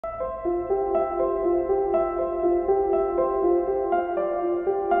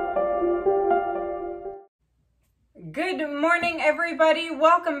Good morning, everybody.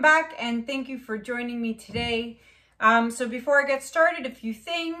 Welcome back and thank you for joining me today. So before I get started, a few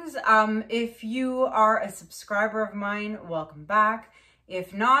things. If you are a subscriber of mine, welcome back.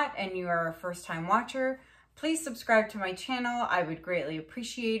 If not, and you are a first-time watcher, please subscribe to my channel. I would greatly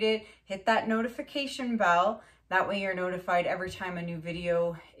appreciate it. Hit that notification bell. That way you're notified every time a new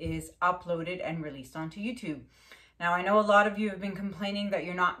video is uploaded and released onto YouTube. Now, I know a lot of you have been complaining that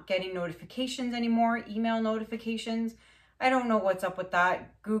you're not getting notifications anymore, email notifications. I don't know what's up with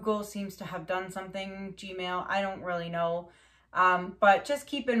that. Google seems to have done something, Gmail, I don't really know. But just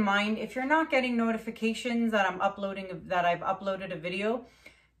keep in mind, if you're not getting notifications that I've uploaded a video,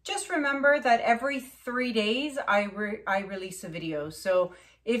 just remember that every 3 days I release a video. So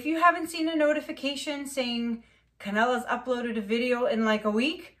if you haven't seen a notification saying Kanella's uploaded a video in like a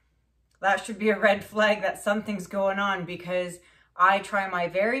week, that should be a red flag that something's going on, because I try my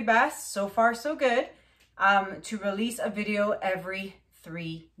very best, so far so good, to release a video every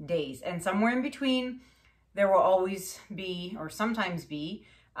 3 days. And somewhere in between, there will always be, or sometimes be,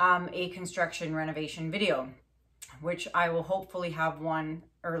 a construction renovation video, which I will hopefully have one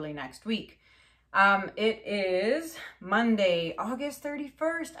early next week. It is Monday, August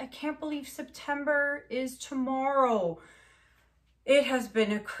 31st. I can't believe September is tomorrow. It has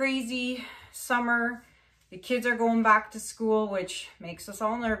been a crazy summer. The kids are going back to school, which makes us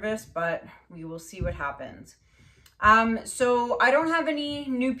all nervous, but we will see what happens. So I don't have any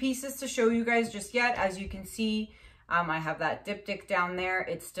new pieces to show you guys just yet. As you can see, I have that Diptych down there.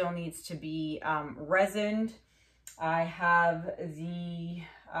 It still needs to be resined. I have the,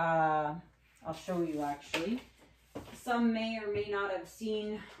 I'll show you actually. Some may or may not have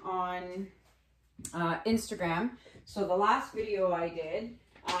seen on Instagram. So the last video I did,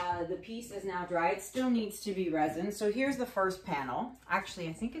 the piece is now dry. It still needs to be resin. So here's the first panel. Actually,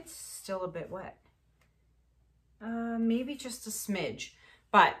 I think it's still a bit wet. Maybe just a smidge.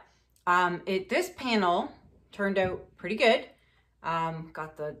 But this panel turned out pretty good.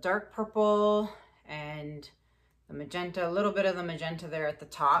 Got the dark purple and the magenta, a little bit of the magenta there at the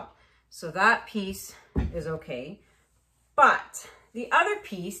top. So that piece is okay. But the other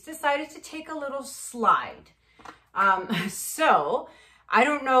piece decided to take a little slide. So I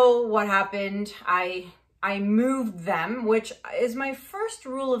don't know what happened. I moved them, which is my first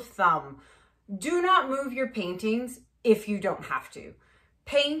rule of thumb. Do not move your paintings if you don't have to.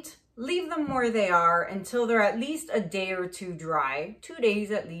 Paint, leave them where they are until they're at least a day or two dry, 2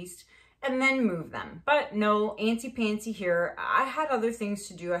 days at least, and then move them. But no, antsy-pantsy here. I had other things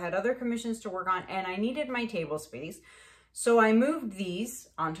to do. I had other commissions to work on, and I needed my table space. So I moved these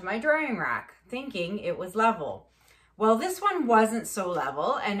onto my drying rack, thinking it was level. Well, this one wasn't so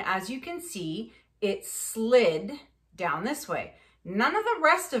level, and as you can see, it slid down this way. None of the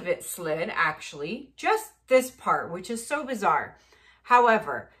rest of it slid, actually, just this part, which is so bizarre.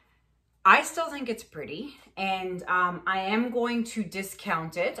 However, I still think it's pretty, and I am going to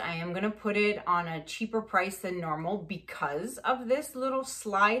discount it. I am going to put it on a cheaper price than normal because of this little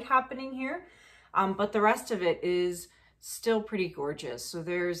slide happening here, but the rest of it is still pretty gorgeous. So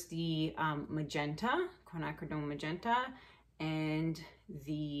there's the magenta, quinacridone magenta, and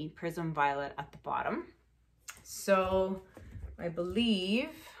the prism violet at the bottom. So I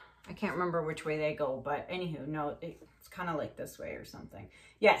believe, I can't remember which way they go, but anywho, no, it's kind of like this way or something.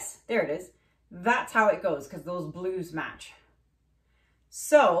 Yes, there it is. That's how it goes, because those blues match.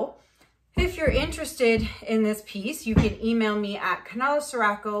 So if you're interested in this piece, you can email me at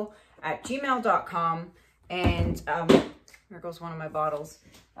kanellaciraco@gmail.com. And there goes one of my bottles.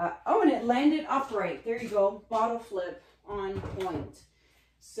 Oh, and it landed upright. There you go. Bottle flip on point.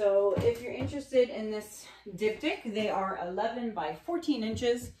 So if you're interested in this diptych, they are 11 by 14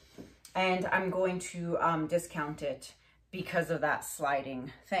 inches. And I'm going to discount it because of that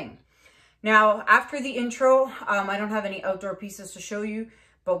sliding thing. Now, after the intro, I don't have any outdoor pieces to show you.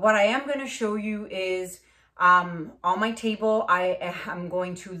 But what I am going to show you is on my table, I am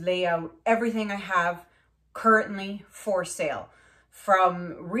going to lay out everything I have currently for sale,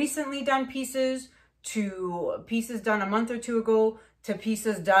 from recently done pieces to pieces done a month or two ago to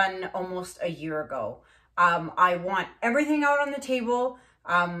pieces done almost a year ago. I want everything out on the table,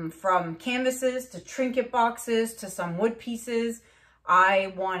 from canvases to trinket boxes to some wood pieces. I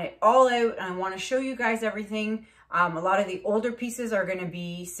want it all out, and I want to show you guys everything. A lot of the older pieces are going to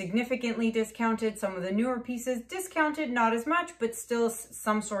be significantly discounted. Some of the newer pieces discounted, not as much, but still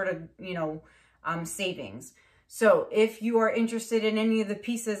some sort of, you know, savings. So if you are interested in any of the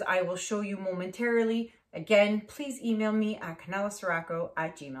pieces I will show you momentarily, again, please email me at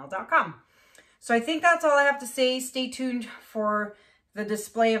kanellaciraco@gmail.com. So I think that's all I have to say. Stay tuned for the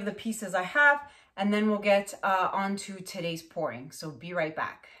display of the pieces I have. and then we'll get onto today's pouring. So be right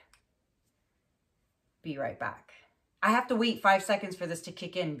back. Be right back. I have to wait 5 seconds for this to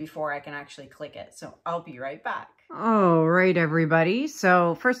kick in before I can actually click it. So I'll be right back. All right, everybody.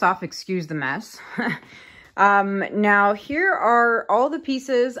 So first off, excuse the mess. Now here are all the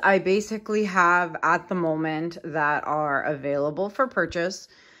pieces I basically have at the moment that are available for purchase.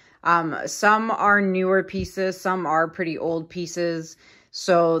 Some are newer pieces, some are pretty old pieces.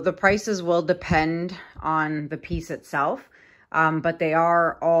 So the prices will depend on the piece itself. But they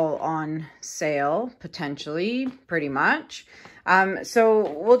are all on sale, potentially, pretty much.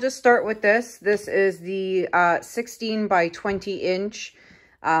 So we'll just start with this. This is the 16 by 20 inch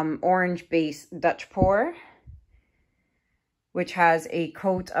orange base Dutch pour, which has a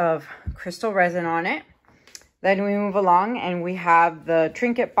coat of crystal resin on it. Then we move along and we have the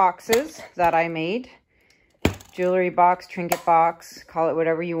trinket boxes that I made. Jewelry box, trinket box, call it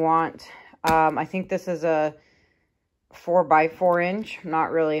whatever you want. I think this is a 4 by 4 inch. I'm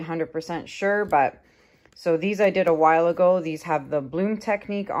not really 100% sure, but so these I did a while ago. These have the bloom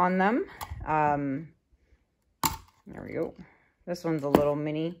technique on them. There we go. This one's a little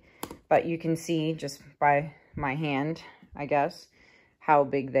mini, but you can see just by my hand, I guess, how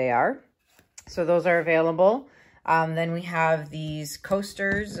big they are. So those are available. Then we have these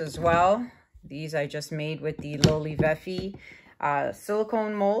coasters as well. These I just made with the Loli Veffy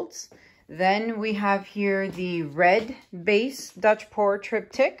silicone molds. Then we have here the red base Dutch pour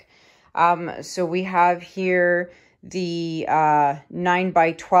triptych. So we have here the 9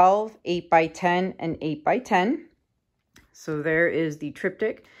 by 12, 8 by 10, and 8 by 10. So there is the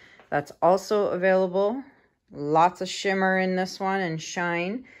triptych. That's also available. Lots of shimmer in this one and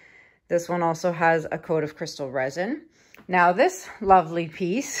shine. This one also has a coat of crystal resin. Now this lovely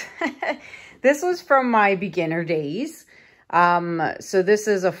piece, this was from my beginner days. So this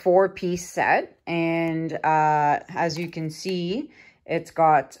is a 4-piece set, and as you can see, it's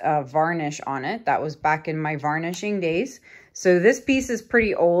got varnish on it. That was back in my varnishing days. So this piece is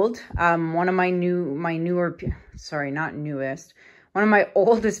pretty old. One of my newer, sorry, not newest, one of my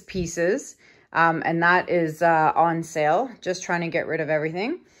oldest pieces, and that is on sale. Just trying to get rid of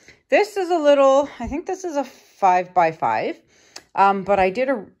everything. This is a little, I think this is a 5 by 5. But I did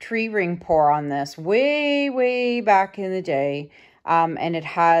a tree ring pour on this way back in the day, and it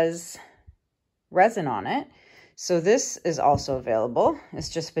has resin on it. So this is also available. It's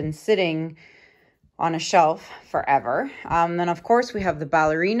just been sitting on a shelf forever. Then of course we have the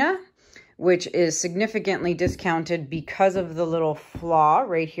ballerina, which is significantly discounted because of the little flaw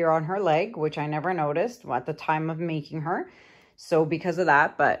right here on her leg, which I never noticed at the time of making her. So because of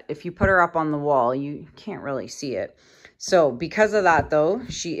that, but if you put her up on the wall, you can't really see it. So because of that though,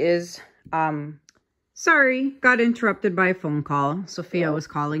 she is, sorry, got interrupted by a phone call. Sophia was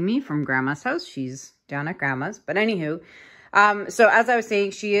calling me from grandma's house. She's down at grandma's, but anywho, so as I was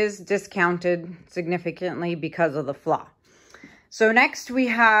saying, she is discounted significantly because of the flaw. So next we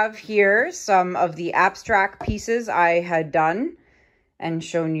have here some of the abstract pieces I had done and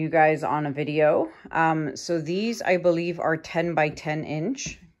shown you guys on a video. So these I believe are 10 by 10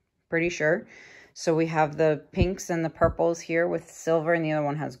 inch, pretty sure. So we have the pinks and the purples here with silver, and the other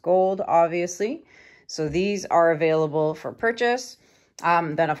one has gold, obviously. So these are available for purchase.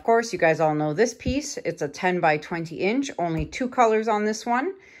 Then, of course, you guys all know this piece. It's a 10 by 20 inch, only 2 colors on this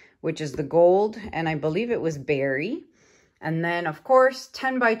one, which is the gold, and I believe it was berry. And then, of course,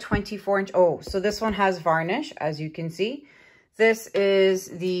 10 by 24 inch. Oh, so this one has varnish, as you can see. This is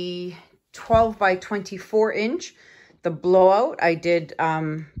the 12 by 24 inch. The blowout I did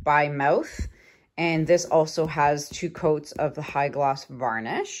by mouth. And this also has 2 coats of the high gloss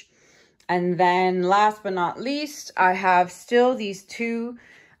varnish. And then last but not least, I have still these 2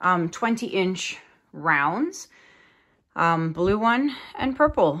 20-inch rounds, blue one and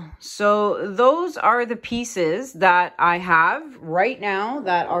purple. So those are the pieces that I have right now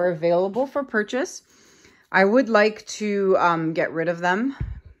that are available for purchase. I would like to get rid of them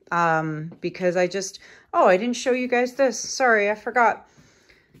because I just, oh, I didn't show you guys this. Sorry, I forgot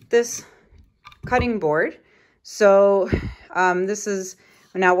this cutting board. So this is,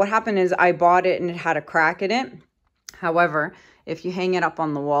 now what happened is I bought it and it had a crack in it. However, if you hang it up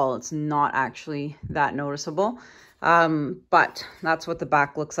on the wall, it's not actually that noticeable. But that's what the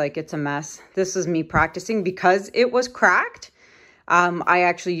back looks like. It's a mess. This is me practicing because it was cracked. I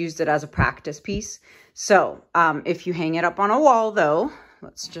actually used it as a practice piece. So if you hang it up on a wall though,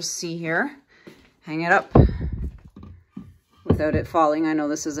 let's just see here, hang it up without it falling. I know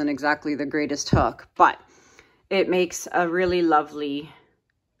this isn't exactly the greatest hook, but it makes a really lovely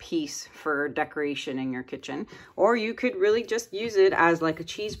piece for decoration in your kitchen. Or you could really just use it as like a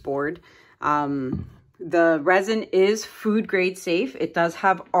cheese board The resin is food grade safe. It does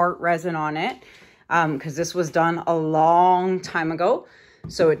have art resin on it because this was done a long time ago.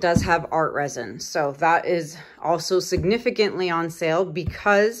 So it does have art resin. So that is also significantly on sale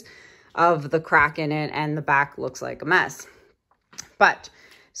because of the crack in it and the back looks like a mess. But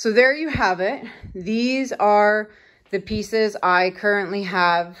so there you have it. These are the pieces I currently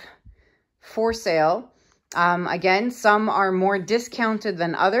have for sale. Again, some are more discounted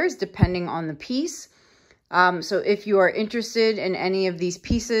than others depending on the piece. So if you are interested in any of these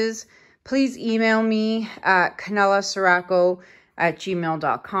pieces, please email me at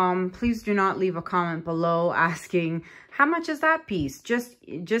kanella.ciraco@gmail.com. Please do not leave a comment below asking, how much is that piece? Just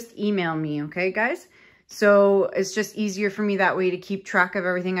email me, okay, guys? So it's just easier for me that way to keep track of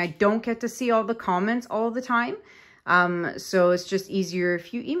everything. I don't get to see all the comments all the time. So it's just easier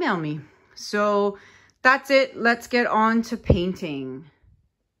if you email me. So that's it. Let's get on to painting.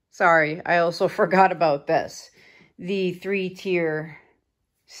 Sorry, I also forgot about this. The 3-tier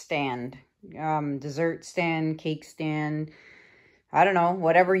stand. Dessert stand, cake stand, I don't know,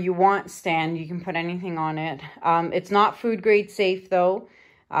 whatever you want stand. You can put anything on it. It's not food grade safe though.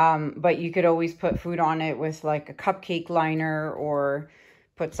 But you could always put food on it with like a cupcake liner or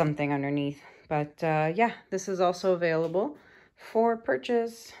put something underneath. But yeah, this is also available for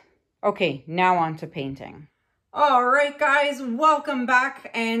purchase. Okay, now on to painting. All right, guys, welcome back.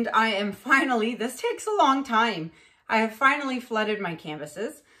 And I am finally, this takes a long time. I have finally flooded my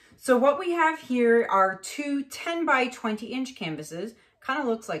canvases. So what we have here are two 10 by 20 inch canvases. Kind of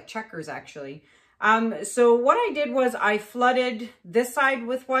looks like checkers actually. So what I did was I flooded this side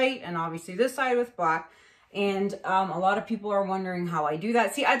with white and obviously this side with black. And a lot of people are wondering how I do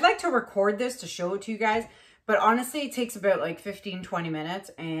that. See, I'd like to record this to show it to you guys, but honestly, it takes about like 15-20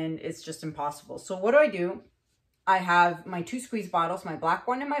 minutes and it's just impossible. So what do? I have my 2 squeeze bottles, my black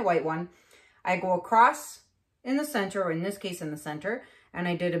one and my white one. I go across in the center, or in this case in the center, and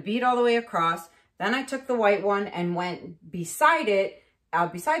I did a bead all the way across. Then I took the white one and went beside it,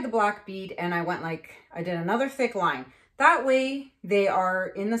 beside the black bead, and I went like, I did another thick line. That way they are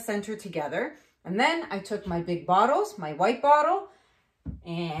in the center together. And then I took my big bottles, my white bottle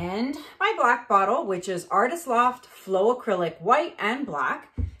and my black bottle, which is Artist Loft Flow Acrylic White and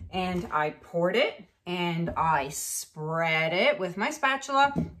Black. And I poured it and I spread it with my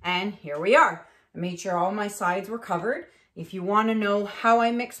spatula, and here we are. I made sure all my sides were covered. If you want to know how I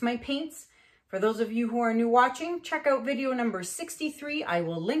mix my paints, for those of you who are new watching, check out video number 63. I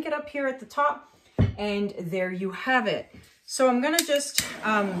will link it up here at the top, and there you have it. So I'm going to just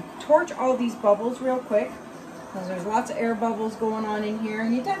torch all these bubbles real quick, because there's lots of air bubbles going on in here,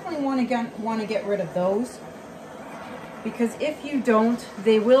 and you definitely want to get rid of those, because if you don't,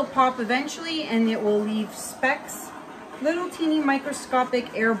 they will pop eventually and it will leave specks, little teeny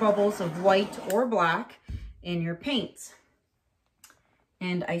microscopic air bubbles of white or black in your paints.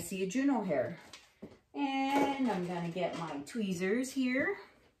 And I see a Juno hair. And I'm going to get my tweezers here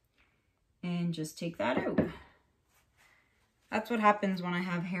and just take that out. That's what happens when I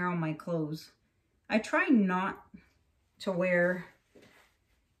have hair on my clothes. I try not to wear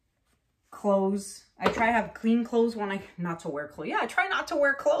clothes. I try to have clean clothes when I, not to wear clothes. Yeah, I try not to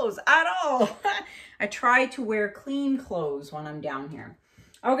wear clothes at all. I try to wear clean clothes when I'm down here.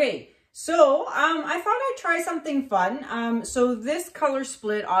 Okay, so I thought I'd try something fun. So this color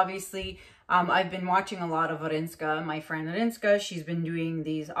split, obviously, I've been watching a lot of Arinska, my friend Arinska. She's been doing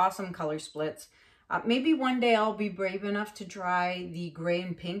these awesome color splits. Maybe one day I'll be brave enough to try the gray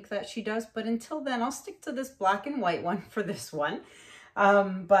and pink that she does, but until then I'll stick to this black and white one for this one.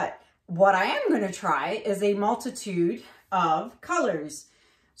 But what I am going to try is a multitude of colors.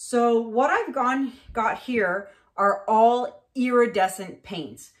 So what I've got here are all iridescent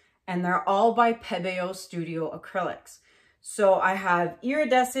paints, and they're all by Pebeo Studio Acrylics. So I have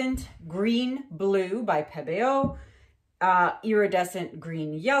iridescent green blue by Pebeo, iridescent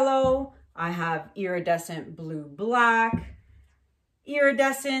green yellow, I have iridescent blue black,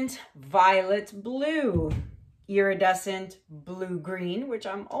 iridescent violet blue, iridescent blue green, which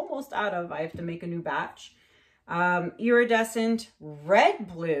I'm almost out of, I have to make a new batch, iridescent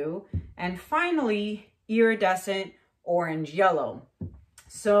red blue, and finally iridescent orange yellow.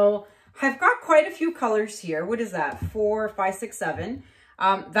 So I've got quite a few colors here. What is that? 4, 5, 6, 7.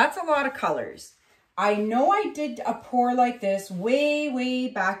 That's a lot of colors. I know I did a pour like this way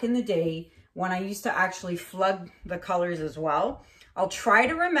back in the day when I used to actually flood the colors as well. I'll try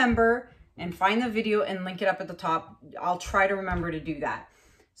to remember and find the video and link it up at the top. I'll try to remember to do that.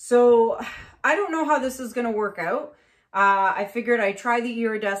 So I don't know how this is going to work out. I figured I'd try the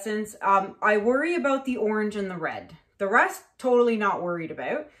iridescence. I worry about the orange and the red. The rest, totally not worried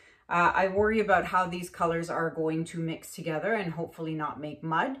about. I worry about how these colors are going to mix together and hopefully not make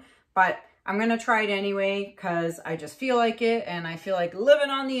mud, but I'm going to try it anyway because I just feel like it and I feel like living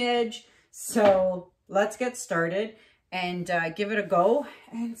on the edge. So let's get started and give it a go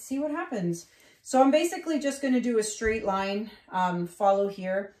and see what happens. So I'm basically just going to do a straight line, follow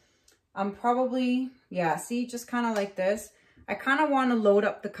here. I'm probably, yeah, see, just kind of like this. I kind of want to load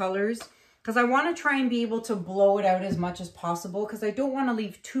up the colors because I want to try and be able to blow it out as much as possible because I don't want to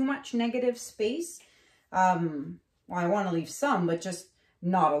leave too much negative space. Well, I want to leave some, but just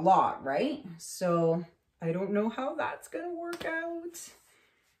not a lot, right? So I don't know how that's going to work out.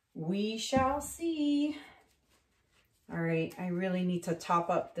 We shall see. All right, I really need to top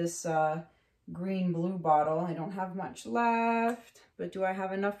up this green blue bottle. I don't have much left, but do I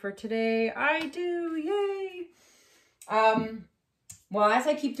have enough for today? I do, yay! Well, as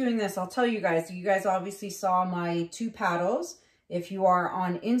I keep doing this, I'll tell you guys obviously saw my 2 paddles. If you are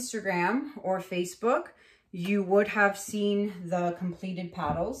on Instagram or Facebook, you would have seen the completed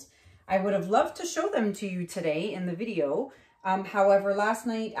paddles. I would have loved to show them to you today in the video. However, last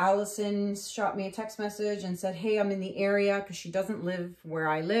night, Allison shot me a text message and said, hey, I'm in the area because she doesn't live where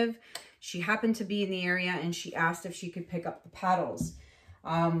I live. She happened to be in the area and she asked if she could pick up the paddles,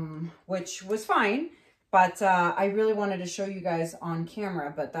 which was fine. But I really wanted to show you guys on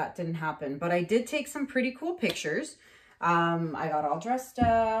camera, but that didn't happen. But I did take some pretty cool pictures. I got all dressed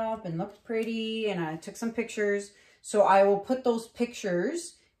up and looked pretty and I took some pictures. So I will put those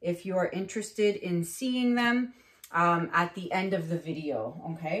pictures, if you are interested in seeing them, at the end of the video,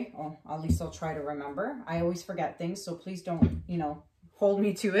 okay? Well, at least I'll try to remember. I always forget things, so please don't, you know, hold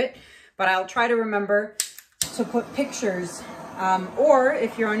me to it. But I'll try to remember to put pictures, or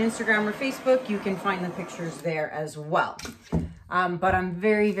if you're on Instagram or Facebook, you can find the pictures there as well. But I'm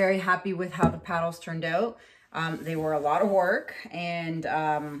very, very happy with how the paddles turned out. They were a lot of work and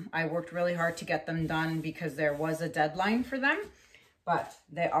I worked really hard to get them done because there was a deadline for them, but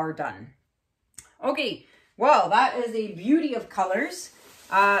they are done. Okay, well, that is a beauty of colors.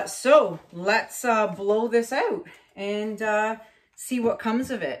 So let's blow this out and see what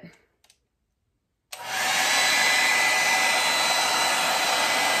comes of it.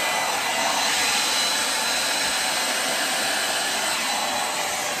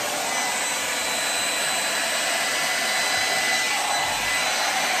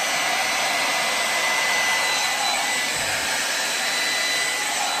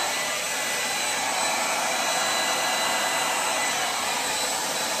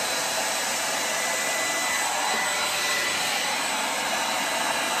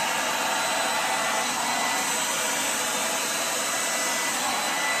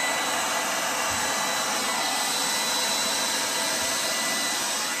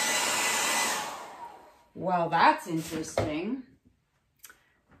 Well, that's interesting.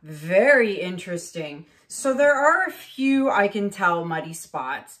 Very interesting. So there are a few, I can tell, muddy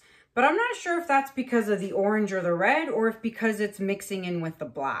spots, but I'm not sure if that's because of the orange or the red or if because it's mixing in with the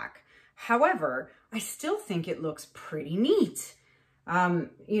black. However, I still think it looks pretty neat. You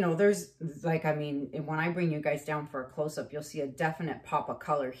know, there's like, I mean, when I bring you guys down for a close-up, you'll see a definite pop of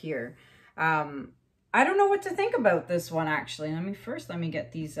color here. I don't know what to think about this one, actually. Let me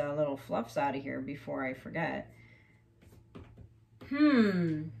get these little fluffs out of here before I forget.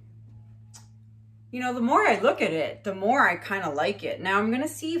 You know, the more I look at it, the more I kind of like it. Now I'm going to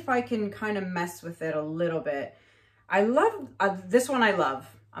see if I can kind of mess with it a little bit. I love, this one I love.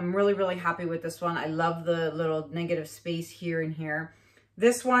 I'm really, really happy with this one. I love the little negative space here and here.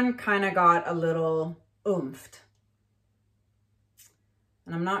 This one kind of got a little oomphed.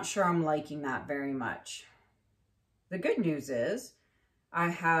 And I'm not sure I'm liking that very much. The good news is I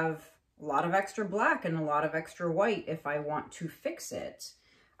have a lot of extra black and a lot of extra white if I want to fix it.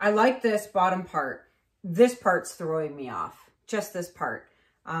 I like this bottom part. This part's throwing me off, just this part,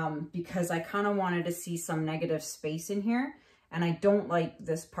 because I kind of wanted to see some negative space in here and I don't like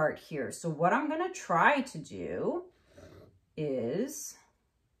this part here. So what I'm going to try to do is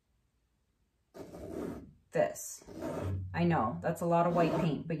this. I know that's a lot of white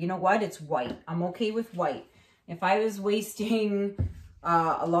paint, but you know what? It's white. I'm okay with white. If I was wasting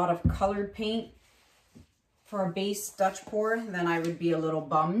a lot of colored paint for a base Dutch pour, then I would be a little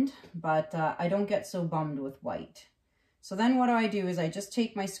bummed, but I don't get so bummed with white. So then what I do is I just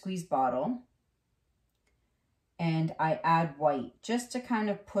take my squeeze bottle and I add white just to kind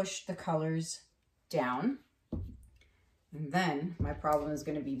of push the colors down. And then my problem is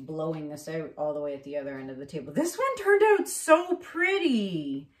going to be blowing this out all the way at the other end of the table. This one turned out so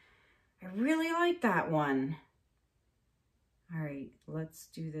pretty. I really like that one. All right, let's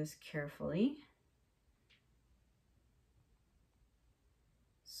do this carefully.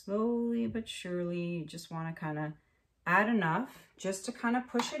 Slowly but surely, you just want to kind of add enough just to kind of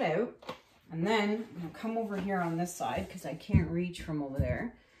push it out. And then I'm going to come over here on this side because I can't reach from over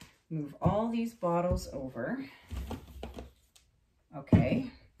there. Move all these bottles over.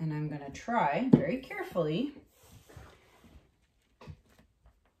 Okay, and I'm going to try very carefully.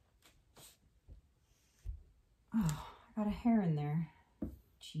 Oh, I got a hair in there.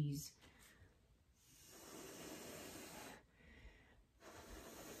 Jeez.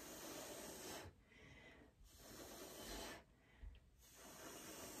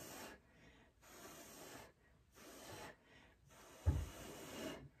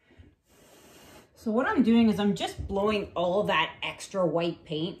 So what I'm doing is I'm just blowing all that extra white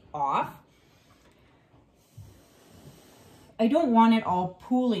paint off. I don't want it all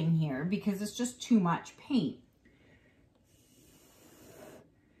pooling here because it's just too much paint.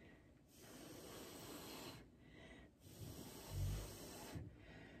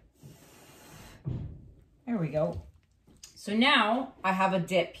 There we go. So now I have a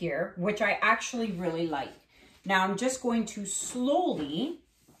dip here, which I actually really like. Now I'm just going to slowly,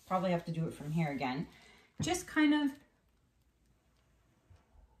 probably have to do it from here again, just kind of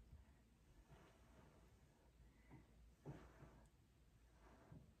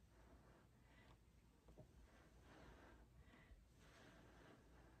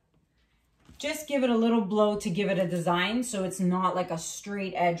give it a little blow to give it a design so it's not like a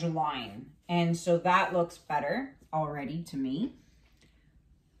straight edge line. And so that looks better already to me.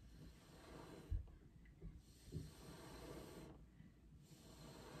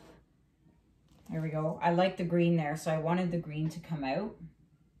 There we go. I like the green there, so I wanted the green to come out.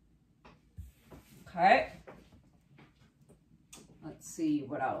 Okay. Let's see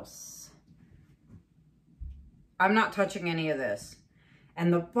what else. I'm not touching any of this.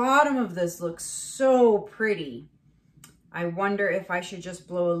 And the bottom of this looks so pretty. I wonder if I should just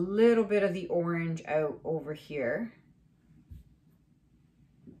blow a little bit of the orange out over here.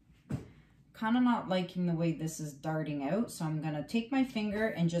 Kind of not liking the way this is darting out, so I'm going to take my finger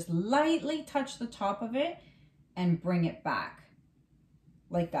and just lightly touch the top of it and bring it back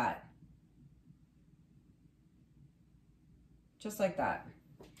like that. Just like that.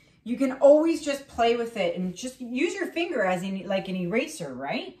 You can always just play with it and just use your finger as like an eraser,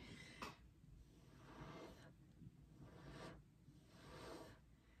 right?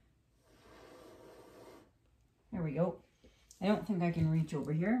 There we go. I don't think I can reach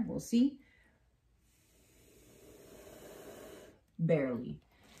over here. We'll see. Barely,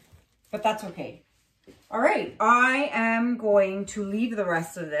 but that's okay. All right, I am going to leave the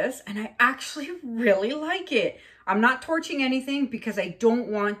rest of this, and I actually really like it. I'm not torching anything because I don't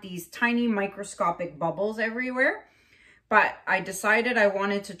want these tiny microscopic bubbles everywhere, but I decided I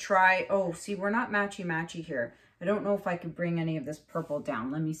wanted to try. Oh, see, we're not matchy-matchy here. I don't know if I could bring any of this purple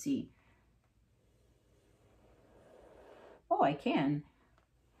down. Let me see. Oh, I can.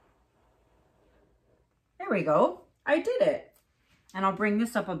 There we go. I did it. And I'll bring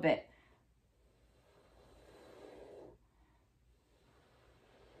this up a bit.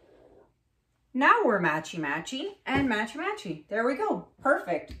 Now we're matchy-matchy and matchy-matchy. There we go.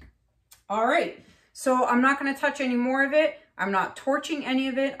 Perfect. All right. So I'm not going to touch any more of it. I'm not torching any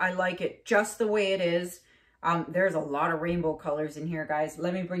of it. I like it just the way it is. There's a lot of rainbow colors in here, guys.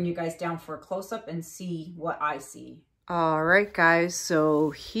 Let me bring you guys down for a close-up and see what I see. All right, guys, so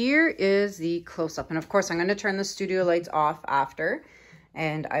here is the close-up. And of course, I'm going to turn the studio lights off after,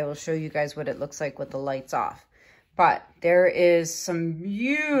 and I will show you guys what it looks like with the lights off. But there is some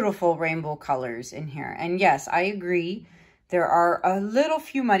beautiful rainbow colors in here. And yes, I agree. There are a little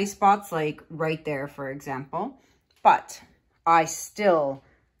few muddy spots, like right there, for example. But I still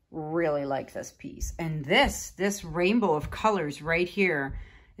really like this piece. And this rainbow of colors right here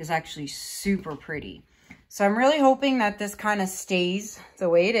is actually super pretty. So I'm really hoping that this kind of stays the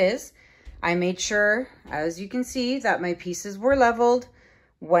way it is. I made sure, as you can see, that my pieces were leveled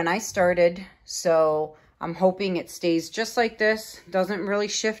when I started. So I'm hoping it stays just like this, doesn't really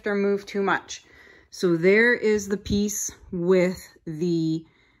shift or move too much. So there is the piece with the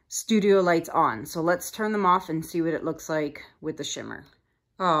studio lights on. So let's turn them off and see what it looks like with the shimmer.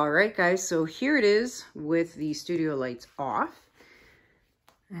 All right, guys, so here it is with the studio lights off.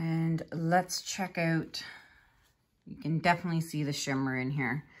 And let's check out. You can definitely see the shimmer in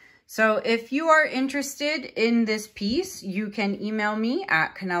here. So if you are interested in this piece, you can email me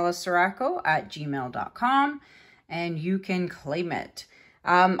at kanellaciraco@gmail.com and you can claim it.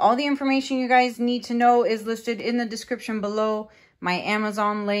 All the information you guys need to know is listed in the description below. My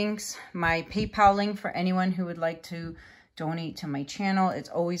Amazon links, my PayPal link for anyone who would like to donate to my channel. It's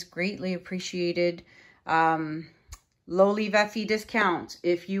always greatly appreciated. Lowly Veffy discount.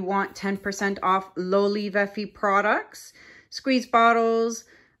 If you want 10% off Lowly Veffy products, squeeze bottles,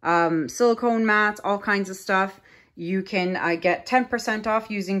 silicone mats, all kinds of stuff, you can get 10%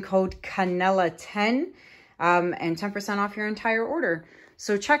 off using code Kanella10 and 10% off your entire order.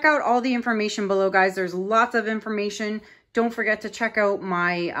 So check out all the information below, guys. There's lots of information. Don't forget to check out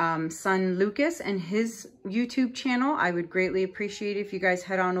my son Lucas and his YouTube channel. I would greatly appreciate it if you guys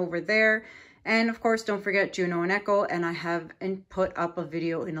head on over there. And of course, don't forget Juno and Echo. And I haven't put up a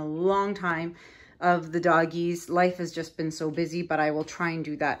video in a long time of the doggies. Life has just been so busy, but I will try and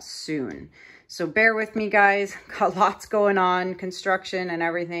do that soon. So bear with me, guys. Got lots going on, construction and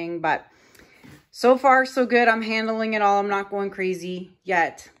everything, but so far so good. I'm handling it all. I'm not going crazy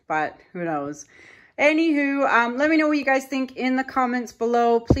yet, but who knows. Anywho, let me know what you guys think in the comments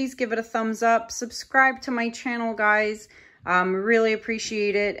below. Please give it a thumbs up. Subscribe to my channel, guys. Really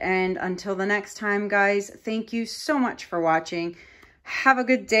appreciate it. And until the next time, guys, thank you so much for watching. Have a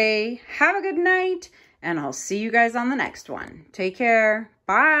good day. Have a good night. And I'll see you guys on the next one. Take care.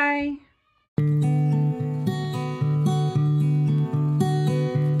 Bye.